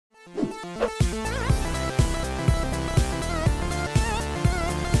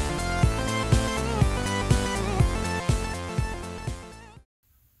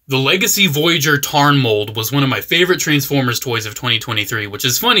The Legacy Voyager Tarn mold was one of my favorite Transformers toys of 2023, which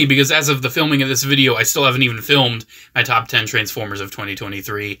is funny because as of the filming of this video, I still haven't even filmed my top 10 Transformers of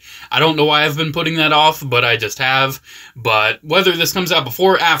 2023. I don't know why I've been putting that off, but I just have. But whether this comes out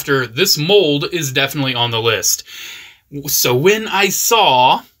before or after, this mold is definitely on the list. So when I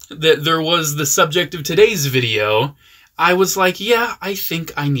saw that there was the subject of today's video, I was like, yeah, I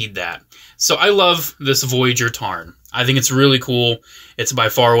think I need that. So I love this Voyager Tarn. I think it's really cool. It's by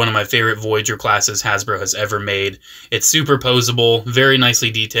far one of my favorite Voyager classes Hasbro has ever made. It's super posable, very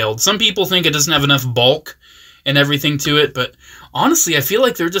nicely detailed. Some people think it doesn't have enough bulk and everything to it, but honestly, I feel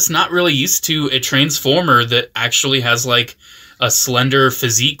like they're just not really used to a Transformer that actually has like a slender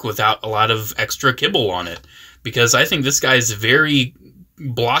physique without a lot of extra kibble on it. Because I think this guy is very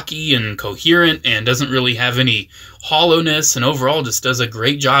blocky and coherent and doesn't really have any hollowness, and overall just does a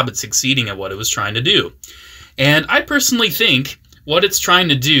great job at succeeding at what it was trying to do. And I personally think what it's trying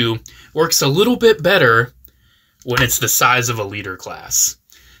to do works a little bit better when it's the size of a leader class.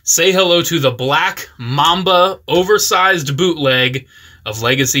 Say hello to the black Mamba oversized bootleg of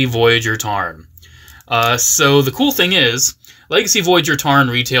Legacy Voyager Tarn. So the cool thing is, Legacy Voyager Tarn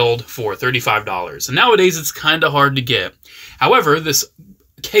retailed for $35, and nowadays it's kind of hard to get. However, this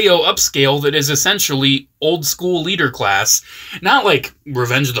KO upscale that is essentially old school leader class, not like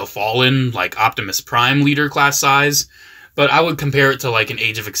Revenge of the Fallen, like Optimus Prime leader class size, but I would compare it to like an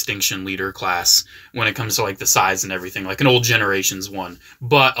Age of Extinction leader class when it comes to like the size and everything, like an old Generations one,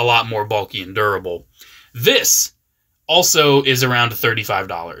 but a lot more bulky and durable. This also is around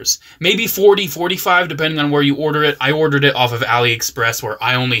 $35. Maybe $40, $45, depending on where you order it. I ordered it off of AliExpress where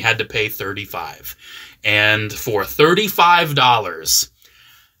I only had to pay $35. And for $35,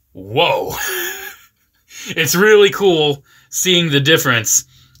 whoa. It's really cool seeing the difference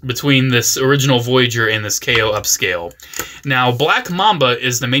between this original Voyager and this KO upscale. Now, Black Mamba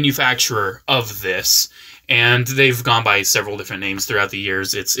is the manufacturer of this, and they've gone by several different names throughout the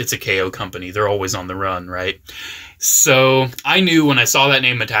years. It's a KO company. They're always on the run, right? So I knew when I saw that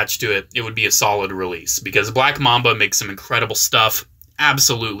name attached to it, it would be a solid release, because Black Mamba makes some incredible stuff.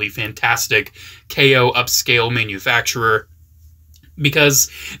 Absolutely fantastic KO upscale manufacturer, because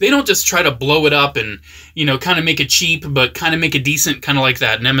they don't just try to blow it up and, you know, kind of make it cheap, but kind of make it decent, kind of like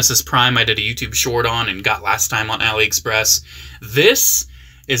that Nemesis Prime I did a YouTube short on and got last time on AliExpress. This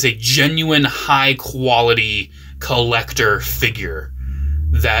is a genuine high-quality collector figure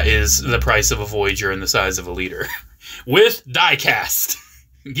that is the price of a Voyager and the size of a leader. With die-cast.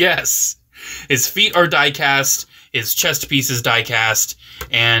 Yes. His feet are die-cast, his chest piece is die-cast,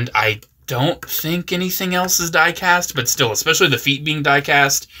 and I don't think anything else is die-cast, but still, especially the feet being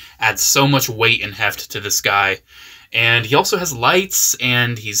die-cast, adds so much weight and heft to this guy. And he also has lights,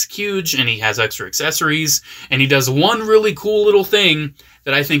 and he's huge, and he has extra accessories, and he does one really cool little thing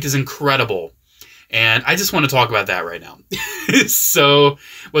that I think is incredible. And I just want to talk about that right now. So,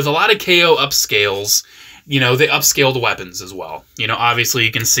 with a lot of KO upscales, you know, they upscaled weapons as well. You know, obviously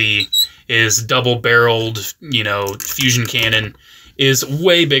you can see his double-barreled, you know, fusion cannon is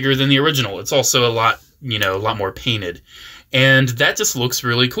way bigger than the original. It's also a lot, you know, a lot more painted. And that just looks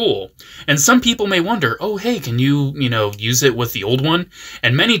really cool. And some people may wonder, oh, hey, can you, you know, use it with the old one?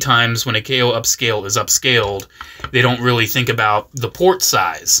 And many times when a KO upscale is upscaled, they don't really think about the port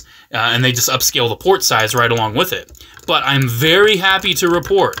size. And they just upscale the port size right along with it. But I'm very happy to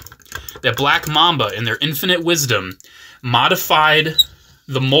report that Black Mamba, in their infinite wisdom, modified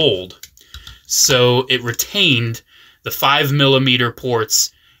the mold so it retained the 5mm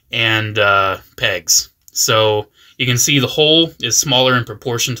ports and pegs. So you can see the hole is smaller in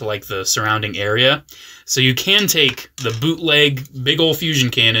proportion to like the surrounding area. So you can take the bootleg big old fusion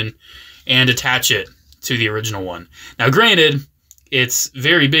cannon and attach it to the original one. Now granted, it's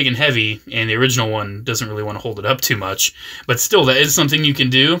very big and heavy, and the original one doesn't really want to hold it up too much, but still, that is something you can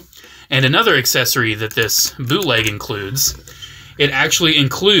do. And another accessory that this bootleg includes, it actually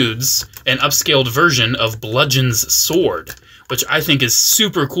includes an upscaled version of Bludgeon's sword, which I think is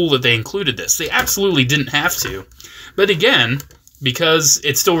super cool that they included this. They absolutely didn't have to. But again, because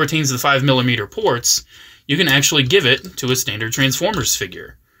it still retains the 5mm ports, you can actually give it to a standard Transformers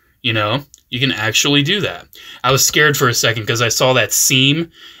figure. You know, you can actually do that. I was scared for a second because I saw that seam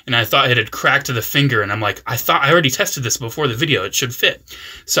and I thought it had cracked to the finger, and I'm like, I thought I already tested this before the video, it should fit.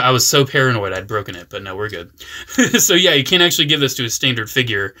 So I was so paranoid I'd broken it, but no, we're good. So yeah, you can actually give this to a standard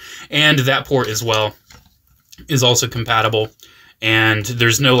figure, and that port as well is also compatible, and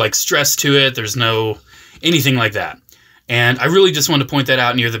there's no like stress to it, there's no anything like that. And I really just want to point that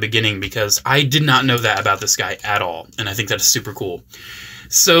out near the beginning because I did not know that about this guy at all, and I think that is super cool.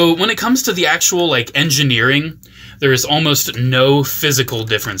 So when it comes to the actual like engineering, there is almost no physical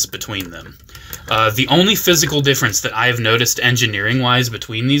difference between them. The only physical difference that I have noticed engineering-wise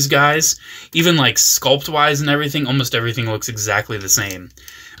between these guys, even like sculpt-wise and everything, almost everything looks exactly the same.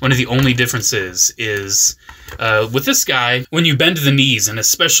 One of the only differences is with this guy, when you bend the knees, and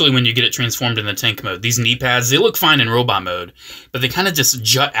especially when you get it transformed in the tank mode, these knee pads, they look fine in robot mode, but they kind of just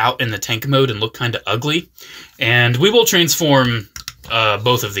jut out in the tank mode and look kind of ugly. And we will transform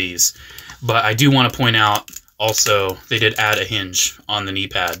both of these, but I do want to point out also they did add a hinge on the knee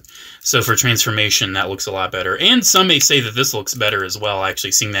pad. So for transformation, that looks a lot better. And some may say that this looks better as well,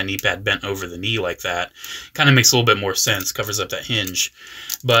 actually seeing that knee pad bent over the knee like that. Kind of makes a little bit more sense, covers up that hinge.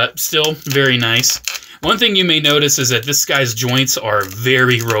 But still, very nice. One thing you may notice is that this guy's joints are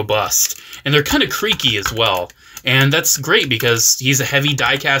very robust, and they're kind of creaky as well. And that's great because he's a heavy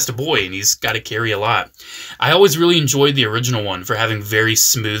die-cast boy, and he's got to carry a lot. I always really enjoyed the original one for having very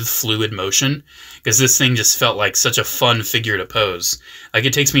smooth, fluid motion, because this thing just felt like such a fun figure to pose. Like,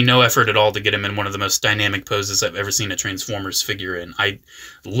 it takes me no effort at all to get him in one of the most dynamic poses I've ever seen a Transformers figure in. I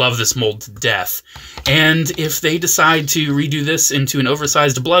love this mold to death. And if they decide to redo this into an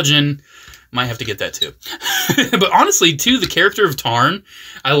oversized bludgeon, might have to get that too. But honestly, too, the character of Tarn,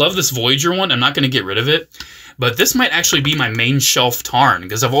 I love this Voyager one. I'm not going to get rid of it. But this might actually be my main shelf Tarn,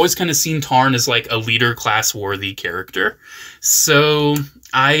 because I've always kind of seen Tarn as like a leader class worthy character. So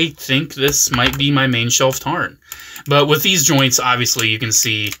I think this might be my main shelf Tarn. But with these joints, obviously, you can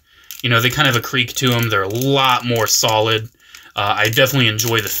see, you know, they kind of have a creak to them. They're a lot more solid. I definitely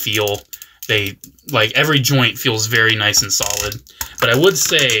enjoy the feel. They, like, every joint feels very nice and solid. But I would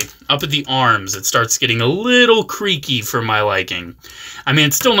say, up at the arms, it starts getting a little creaky for my liking. I mean,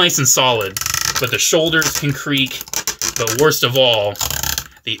 it's still nice and solid, but the shoulders can creak. But worst of all,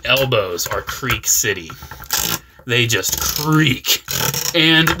 the elbows are creak city. They just creak.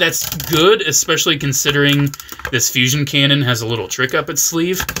 And that's good, especially considering this fusion cannon has a little trick up its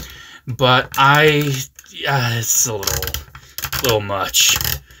sleeve. But it's a little much.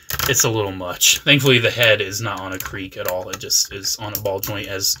 It's a little much. Thankfully, the head is not on a creak at all. It just is on a ball joint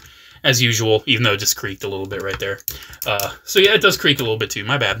as usual, even though it just creaked a little bit right there. So yeah, it does creak a little bit too.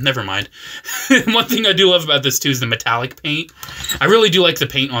 My bad. Never mind. One thing I do love about this too is the metallic paint. I really do like the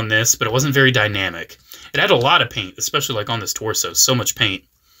paint on this, but it wasn't very dynamic. It had a lot of paint, especially like on this torso. So much paint.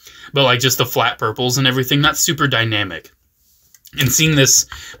 But like just the flat purples and everything, not super dynamic. And seeing this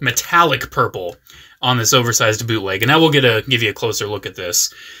metallic purple on this oversized bootleg, and I will give you a closer look at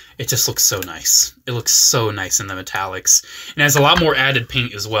this. It just looks so nice. It looks so nice in the metallics. And it has a lot more added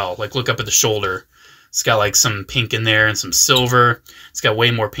paint as well. Like, look up at the shoulder. It's got like some pink in there and some silver. It's got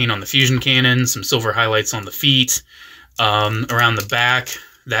way more paint on the fusion cannon, some silver highlights on the feet. Around the back,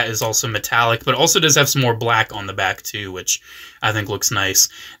 that is also metallic, but also does have some more black on the back too, which I think looks nice.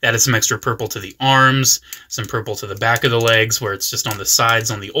 Added some extra purple to the arms, some purple to the back of the legs, where it's just on the sides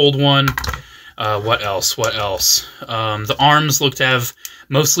on the old one. What else? The arms look to have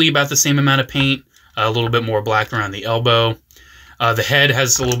mostly about the same amount of paint, a little bit more black around the elbow. The head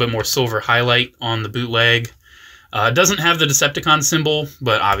has a little bit more silver highlight on the bootleg. It doesn't have the Decepticon symbol,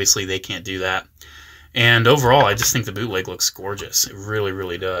 but obviously they can't do that. And overall, I just think the bootleg looks gorgeous. It really,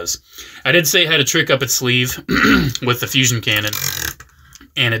 really does. I did say it had a trick up its sleeve with the fusion cannon,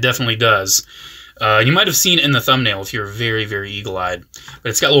 and it definitely does. You might have seen it in the thumbnail if you're very, very eagle-eyed. But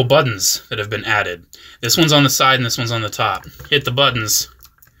it's got little buttons that have been added. This one's on the side and this one's on the top. Hit the buttons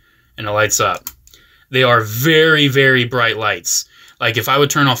and it lights up. They are very, very bright lights. Like, if I would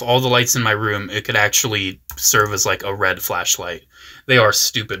turn off all the lights in my room, it could actually serve as like a red flashlight. They are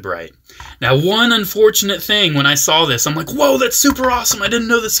stupid bright. Now, one unfortunate thing, when I saw this, I'm like, whoa, that's super awesome. I didn't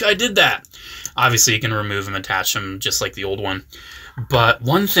know this guy did that. Obviously, you can remove them, attach them, just like the old one. But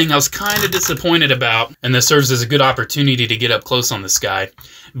one thing I was kind of disappointed about, and this serves as a good opportunity to get up close on this guy,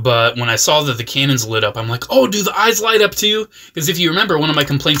 but when I saw that the cannons lit up, I'm like, oh, do the eyes light up too? Because if you remember, one of my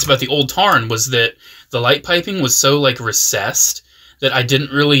complaints about the old Tarn was that the light piping was so, like, recessed that I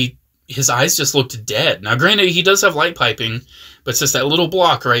didn't really... His eyes just looked dead. Now, granted, he does have light piping, but it's just that little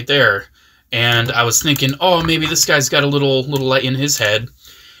block right there. And I was thinking, oh, maybe this guy's got a little light in his head.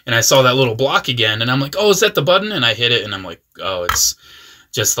 And I saw that little block again, and I'm like, oh, is that the button? And I hit it, and I'm like, oh, it's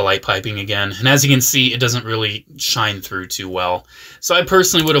just the light piping again. And as you can see, it doesn't really shine through too well. So I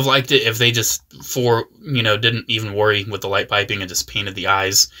personally would have liked it if they just, didn't even worry with the light piping and just painted the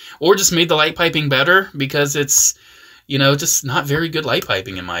eyes. Or just made the light piping better, because it's, just not very good light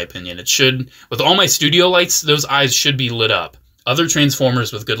piping, in my opinion. It should, with all my studio lights, those eyes should be lit up. Other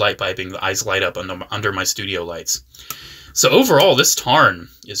Transformers with good light piping, the eyes light up under my studio lights. So overall, this Tarn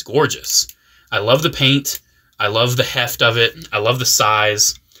is gorgeous. I love the paint. I love the heft of it. I love the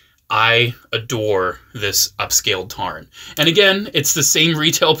size. I adore this upscaled Tarn. And again, it's the same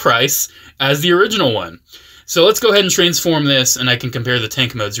retail price as the original one. So let's go ahead and transform this, and I can compare the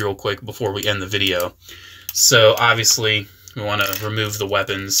tank modes real quick before we end the video. So obviously, we want to remove the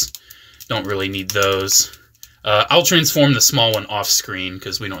weapons. Don't really need those. I'll transform the small one off screen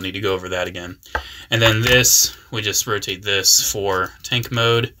because we don't need to go over that again. And then this, we just rotate this for tank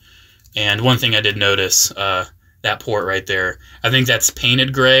mode. And one thing I did notice, that port right there, I think that's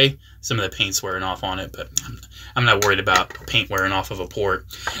painted gray. Some of the paint's wearing off on it, but I'm not worried about paint wearing off of a port.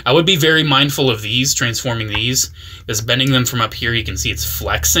 I would be very mindful of these, transforming these, because bending them from up here, you can see it's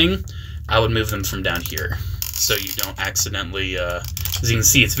flexing. I would move them from down here, so you don't accidentally, as you can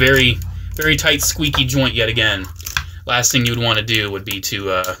see, it's very, very tight, squeaky joint yet again. Last thing you would want to do would be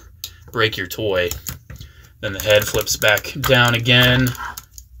to break your toy. Then the head flips back down again,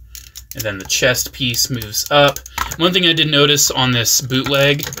 and then the chest piece moves up. One thing I did notice on this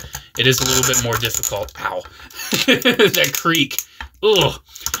bootleg, it is a little bit more difficult. Ow. That creak. Ugh.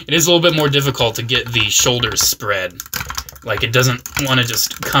 It is a little bit more difficult to get the shoulders spread. Like, it doesn't want to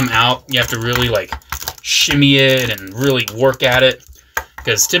just come out. You have to really, like, shimmy it and really work at it.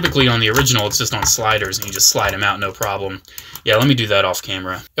 Because typically on the original, it's just on sliders, and you just slide them out, no problem. Yeah, let me do that off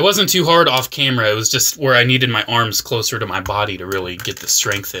camera. It wasn't too hard off camera. It was just where I needed my arms closer to my body to really get the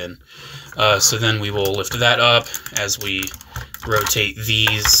strength in. So then we will lift that up as we rotate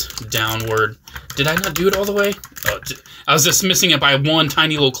these downward. Did I not do it all the way? Oh, I was just missing it by one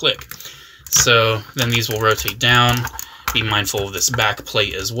tiny little click. So then these will rotate down. Be mindful of this back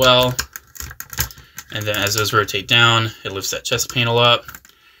plate as well. And then as those rotate down, it lifts that chest panel up.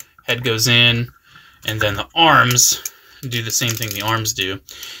 Head goes in. And then the arms do the same thing the arms do.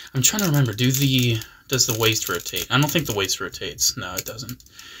 I'm trying to remember, does the waist rotate? I don't think the waist rotates. No, it doesn't.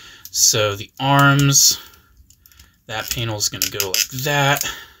 So the arms, that panel is going to go like that.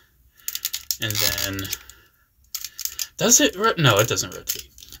 And then, does it? No, it doesn't rotate.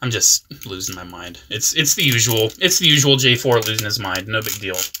 I'm just losing my mind. It's the usual. It's the usual J4 losing his mind. No big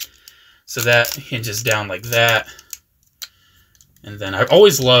deal. So that hinges down like that. And then I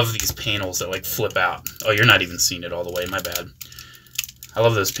always love these panels that like flip out. Oh, you're not even seeing it all the way. My bad. I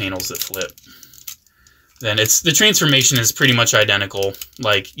love those panels that flip. Then the transformation is pretty much identical.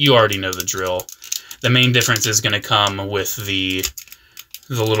 Like, you already know the drill. The main difference is going to come with the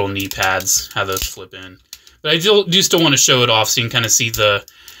little knee pads, how those flip in. But I do still want to show it off so you can kind of see the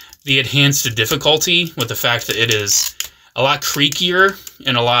enhanced difficulty with the fact that it is a lot creakier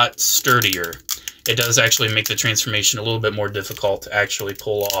and a lot sturdier. It does actually make the transformation a little bit more difficult to actually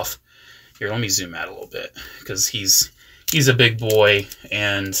pull off. Here, let me zoom out a little bit, because he's a big boy,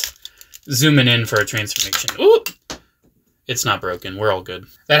 and zooming in for a transformation. Ooh! It's not broken. We're all good.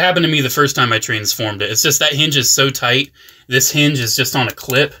 That happened to me the first time I transformed it. It's just that hinge is so tight. This hinge is just on a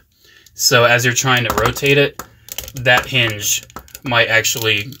clip. So as you're trying to rotate it, that hinge might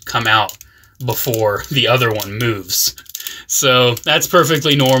actually come out before the other one moves. So that's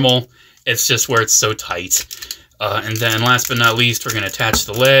perfectly normal. It's just where it's so tight. And then last but not least, we're going to attach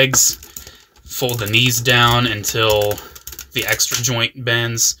the legs, fold the knees down until the extra joint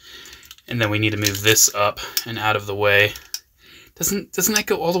bends. And then we need to move this up and out of the way. Doesn't that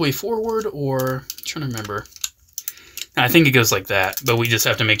go all the way forward, or I'm trying to remember? I think it goes like that, but we just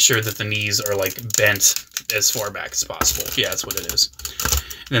have to make sure that the knees are like bent as far back as possible. Yeah, that's what it is.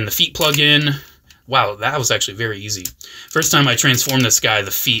 And then the feet plug in. Wow, that was actually very easy. First time I transformed this guy,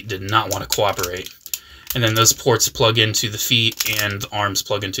 the feet did not want to cooperate. And then those ports plug into the feet and the arms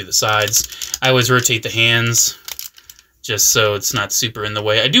plug into the sides. I always rotate the hands just so it's not super in the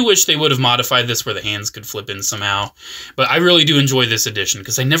way. I do wish they would have modified this where the hands could flip in somehow. But I really do enjoy this edition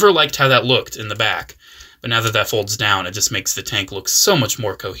because I never liked how that looked in the back. But now that that folds down, it just makes the tank look so much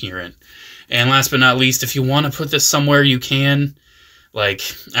more coherent. And last but not least, if you want to put this somewhere, you can. Like,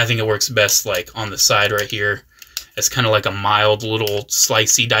 I think it works best like on the side right here. It's kind of like a mild little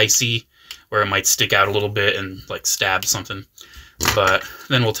slicey dicey where it might stick out a little bit and like stab something. But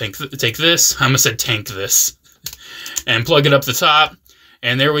then we'll take this. I almost said tank this. And plug it up the top.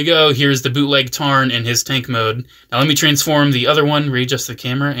 And there we go. Here's the bootleg Tarn in his tank mode. Now let me transform the other one, readjust the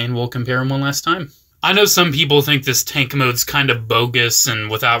camera, and we'll compare them one last time. I know some people think this tank mode's kind of bogus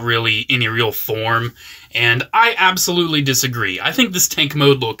and without really any real form, and I absolutely disagree. I think this tank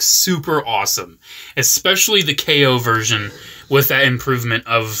mode looks super awesome, especially the KO version with that improvement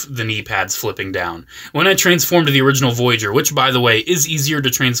of the knee pads flipping down. When I transformed to the original Voyager, which by the way is easier to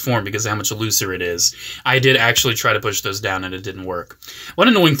transform because of how much looser it is, I did actually try to push those down and it didn't work. One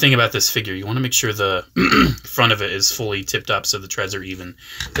annoying thing about this figure, you want to make sure the front of it is fully tipped up so the treads are even.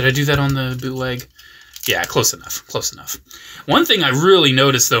 Did I do that on the bootleg? Yeah, close enough. Close enough. One thing I really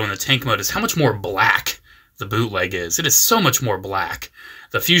noticed, though, in the tank mode is how much more black the bootleg is. It is so much more black.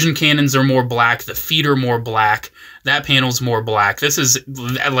 The fusion cannons are more black. The feet are more black. That panel's more black. This is,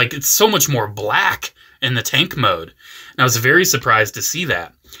 like, it's so much more black in the tank mode. And I was very surprised to see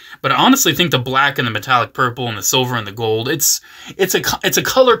that. But I honestly think the black and the metallic purple and the silver and the gold, it's a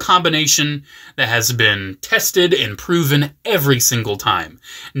color combination that has been tested and proven every single time.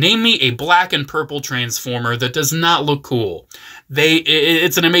 Name me a black and purple transformer that does not look cool.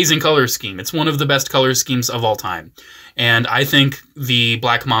 It's an amazing color scheme. It's one of the best color schemes of all time. And I think the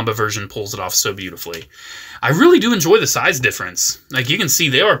Black Mamba version pulls it off so beautifully. I really do enjoy the size difference. Like, you can see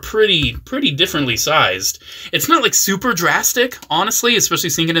they are pretty differently sized. It's not, like, super drastic, honestly, especially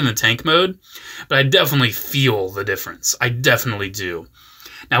seeing it in the tank mode, but I definitely feel the difference. I definitely do.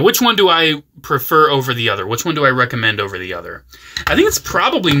 Now, which one do I prefer over the other? Which one do I recommend over the other? I think it's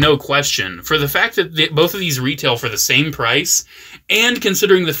probably no question. For the fact that both of these retail for the same price, and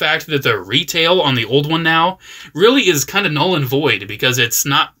considering the fact that the retail on the old one now really is kind of null and void because it's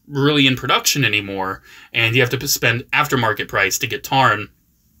not really in production anymore, and you have to spend aftermarket price to get Tarn.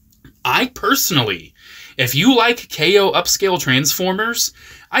 I personally, if you like KO upscale transformers,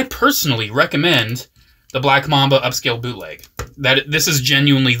 I personally recommend the Black Mamba upscale bootleg. This is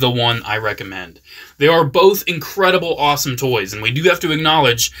genuinely the one I recommend. They are both incredible, awesome toys, and we do have to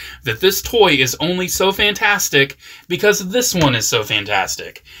acknowledge that this toy is only so fantastic because this one is so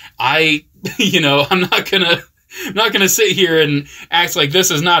fantastic. I'm not gonna sit here and act like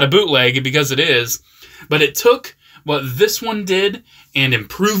this is not a bootleg because it is, but it took what this one did and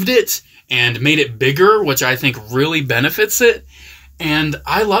improved it and made it bigger, which I think really benefits it, and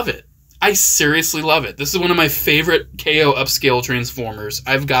I love it. I seriously love it. This is one of my favorite KO upscale transformers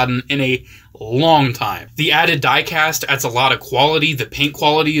I've gotten in a long time. The added die-cast adds a lot of quality. The paint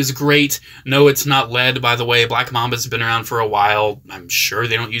quality is great. No, it's not lead, by the way. Black Mamba's been around for a while. I'm sure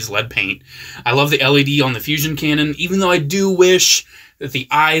they don't use lead paint. I love the LED on the fusion cannon, even though I do wish that the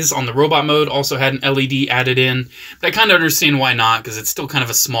eyes on the robot mode also had an LED added in. But I kind of understand why not, because it's still kind of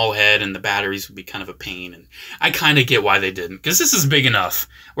a small head and the batteries would be kind of a pain. And I kind of get why they didn't, because this is big enough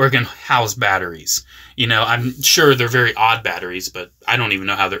where it can house batteries. You know, I'm sure they're very odd batteries, but I don't even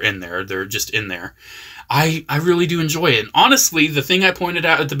know how they're in there. They're just in there. I really do enjoy it. And honestly, the thing I pointed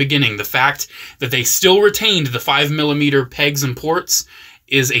out at the beginning, the fact that they still retained the 5mm pegs and ports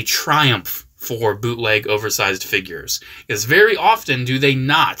is a triumph for bootleg oversized figures, because very often do they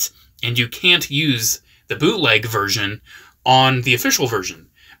not, and you can't use the bootleg version on the official version.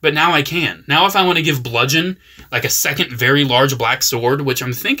 But now I can. Now if I want to give Bludgeon like a second very large black sword, which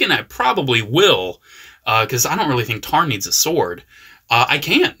I'm thinking I probably will, because I don't really think Tarn needs a sword, I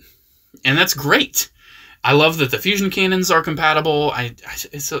can. And that's great. I love that the fusion cannons are compatible.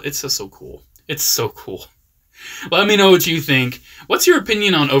 It's so cool. It's so cool. Let me know what you think. What's your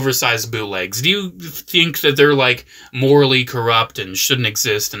opinion on oversized bootlegs? Do you think that they're, like, morally corrupt and shouldn't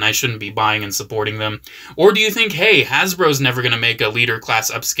exist and I shouldn't be buying and supporting them? Or do you think, hey, Hasbro's never going to make a leader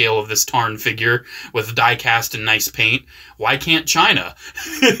class upscale of this Tarn figure with die cast and nice paint? Why can't China?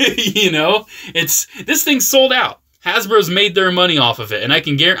 You know? This thing's sold out. Hasbro's made their money off of it, and I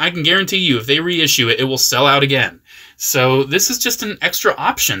can guarantee you if they reissue it, it will sell out again. So this is just an extra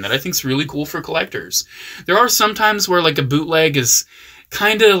option that I think is really cool for collectors. There are some times where like a bootleg is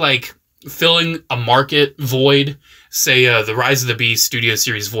kind of like filling a market void. Say the Rise of the Beast Studio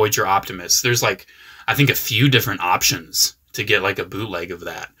Series Voyager Optimus. There's like, I think a few different options to get like a bootleg of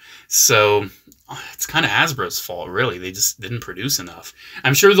that. So it's kind of Hasbro's fault, really. They just didn't produce enough.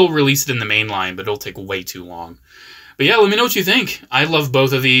 I'm sure they'll release it in the main line, but it'll take way too long. But yeah, let me know what you think. I love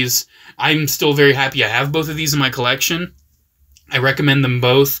both of these. I'm still very happy I have both of these in my collection. I recommend them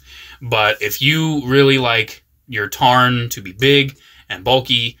both. But if you really like your Tarn to be big and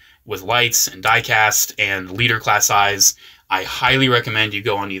bulky with lights and diecast and leader class eyes, I highly recommend you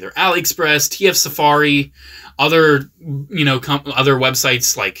go on either AliExpress, TF Safari, other other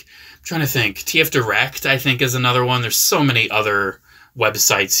websites like, I'm trying to think, TF Direct I think is another one. There's so many other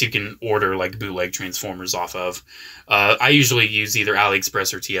websites you can order like bootleg transformers off of. I usually use either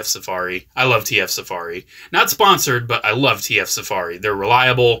AliExpress or TF Safari. I love TF Safari. Not sponsored, but I love TF Safari. They're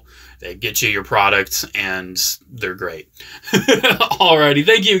reliable, they get you your product, and they're great. Alrighty,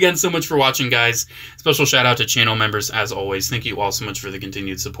 thank you again so much for watching, guys. Special shout out to channel members as always. Thank you all so much for the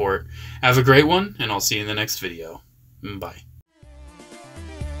continued support. Have a great one, and I'll see you in the next video. Bye.